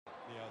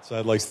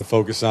Side likes to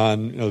focus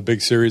on the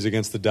big series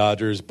against the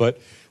Dodgers, but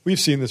we've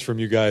seen this from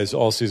you guys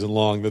all season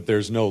long that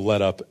there's no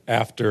let up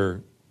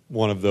after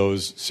one of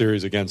those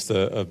series against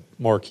a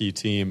marquee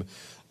team.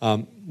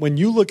 When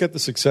you look at the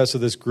success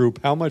of this group,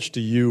 how much do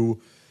you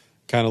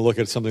kind of look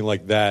at something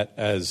like that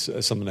as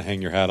something to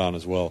hang your hat on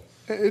as well?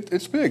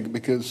 It's big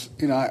because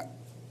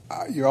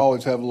you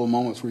always have little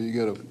moments where you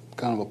get a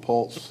kind of a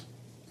pulse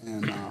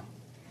of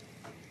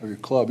your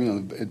club.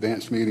 The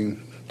advanced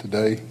meeting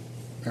today,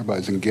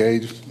 everybody's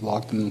engaged,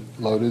 locked and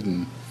loaded,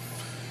 and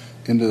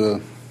into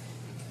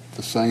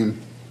the same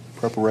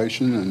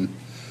preparation. And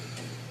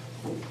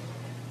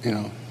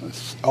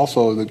it's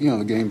also the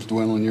game's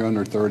dwindling. You're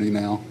under 30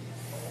 now.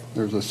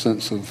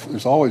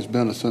 There's always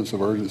been a sense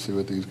of urgency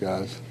with these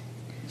guys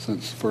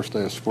since the first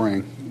day of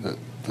spring, that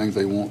things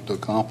they want to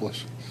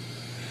accomplish.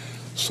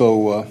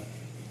 So,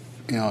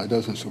 it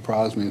doesn't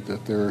surprise me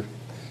that they're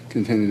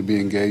continuing to be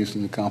engaged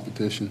in the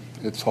competition.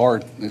 It's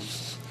hard.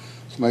 It's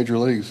major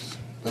leagues,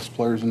 best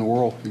players in the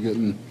world. You're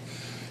getting,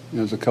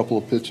 there's a couple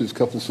of pitches,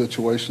 couple of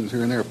situations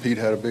here and there. Pete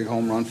had a big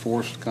home run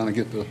for us to kind of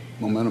get the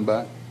momentum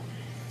back.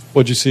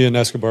 What'd you see in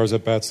Escobar's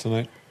at-bats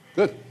tonight?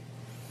 Good.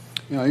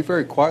 He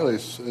very quietly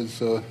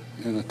is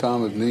in a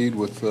time of need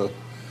with,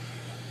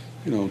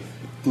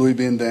 Louis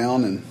being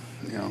down and,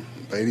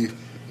 Beatty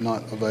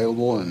not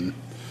available and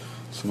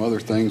some other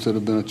things that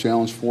have been a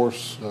challenge for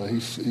us.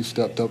 He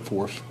stepped up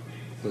for us.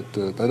 But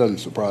that doesn't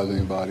surprise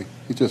anybody.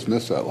 He just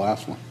missed that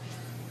last one.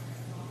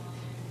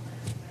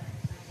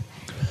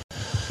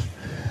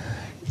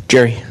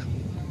 Jerry.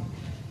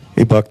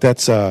 Hey, Buck,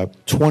 that's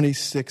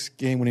 26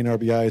 game-winning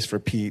RBIs for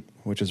Pete,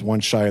 which is one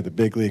shy of the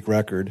big league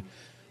record.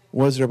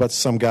 What is it about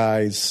some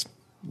guys,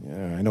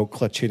 I know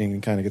clutch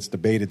hitting kind of gets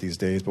debated these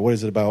days, but what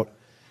is it about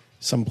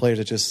some players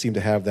that just seem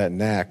to have that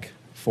knack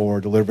for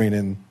delivering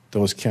in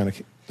those kind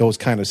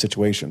of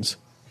situations?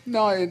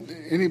 No,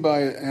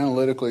 anybody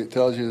analytically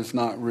tells you it's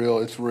not real.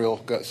 It's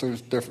real. So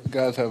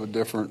guys have a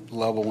different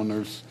level when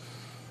there's,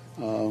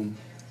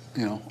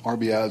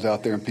 RBIs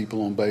out there and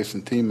people on base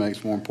and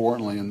teammates more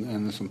importantly,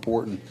 and it's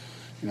important.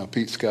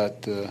 Pete's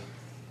got,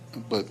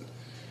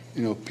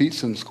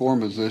 Pete's in scoring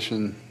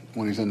position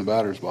when he's in the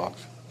batter's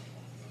box.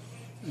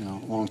 A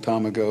long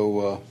time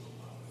ago,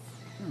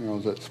 I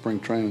was at spring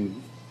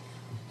training.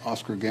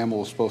 Oscar Gamble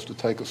was supposed to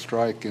take a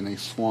strike, and he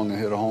swung and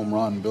hit a home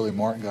run. And Billy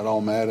Martin got all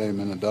mad at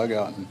him in the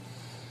dugout, and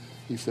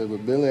he said,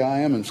 "But Billy, I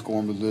am in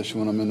scoring position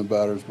when I'm in the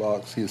batter's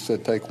box." He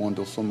said, "Take one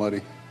till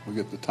somebody will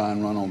get the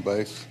tying run on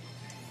base."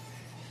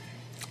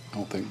 I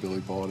don't think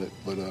Billy bought it,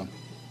 but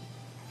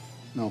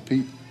no,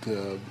 Pete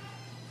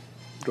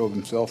drove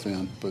himself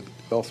in, but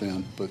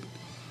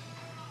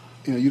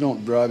you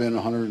don't drive in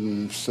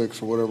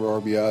 106 or whatever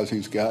RBIs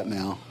he's got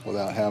now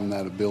without having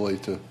that ability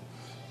to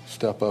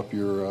step up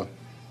your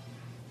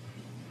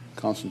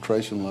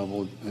concentration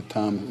level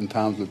in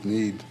times of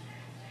need.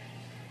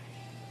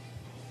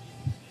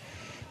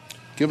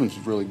 Givens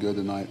was really good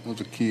tonight. It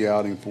was a key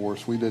outing for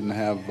us. We didn't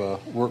have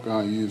we're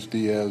going to use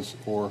Diaz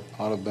or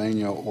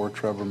Ottavino or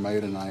Trevor May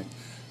tonight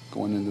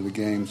going into the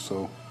game.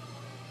 So,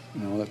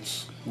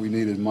 we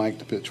needed Mike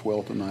to pitch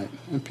well tonight,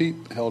 and Pete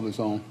held his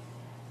own.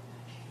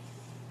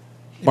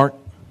 Mark?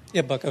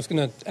 Yeah, Buck, I was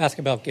going to ask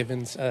about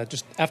Givens.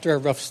 Just after a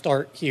rough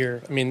start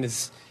here,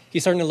 is he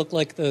starting to look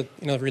like the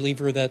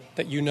reliever that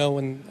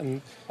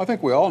and I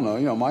think we all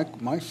know.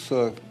 Mike's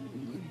a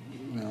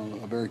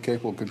very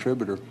capable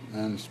contributor,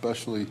 and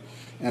especially,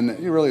 and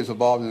he really is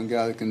evolving a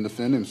guy that can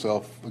defend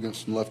himself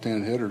against some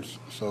left-handed hitters.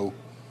 So,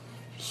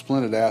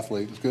 splendid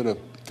athlete. As good a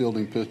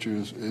fielding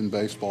pitchers in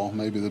baseball,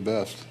 maybe the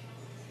best.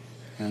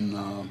 And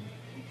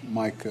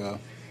Mike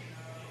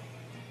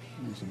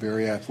is a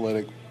very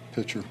athletic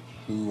pitcher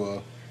who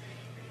you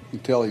can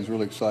tell he's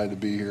really excited to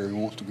be here. He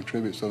wants to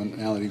contribute. So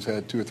now that he's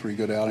had 2 or 3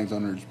 good outings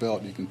under his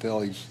belt, you can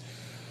tell he's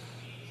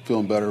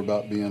feeling better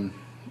about being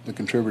the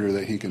contributor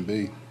that he can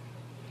be.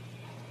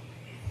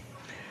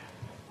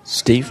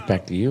 Steve,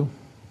 back to you.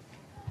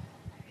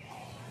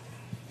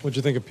 What'd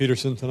you think of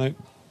Peterson tonight?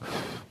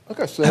 Like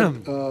I said,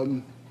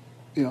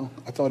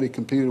 I thought he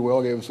competed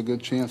well, gave us a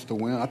good chance to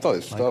win. I thought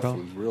his stuff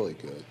was really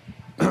good.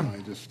 I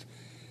just,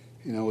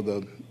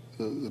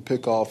 the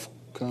pickoff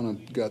kind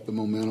of got the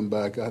momentum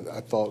back.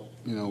 I thought,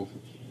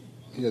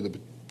 he had the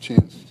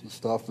chance and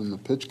stuff in the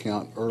pitch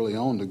count early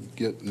on to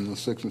get in the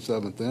 6th and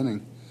 7th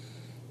inning,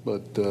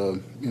 but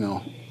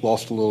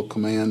lost a little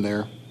command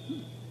there,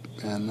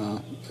 and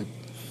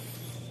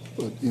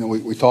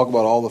we talk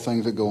about all the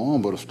things that go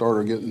on, but a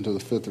starter getting to the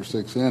 5th or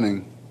 6th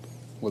inning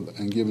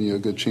and giving you a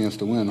good chance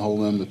to win,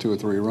 holding them to 2 or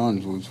 3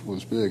 runs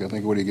was big. I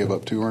think, what did he give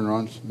up, 2 earned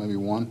runs, maybe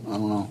 1? I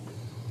don't know.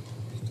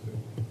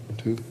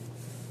 2?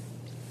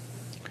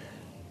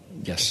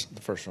 Yes,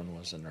 the first one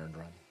was an earned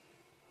run.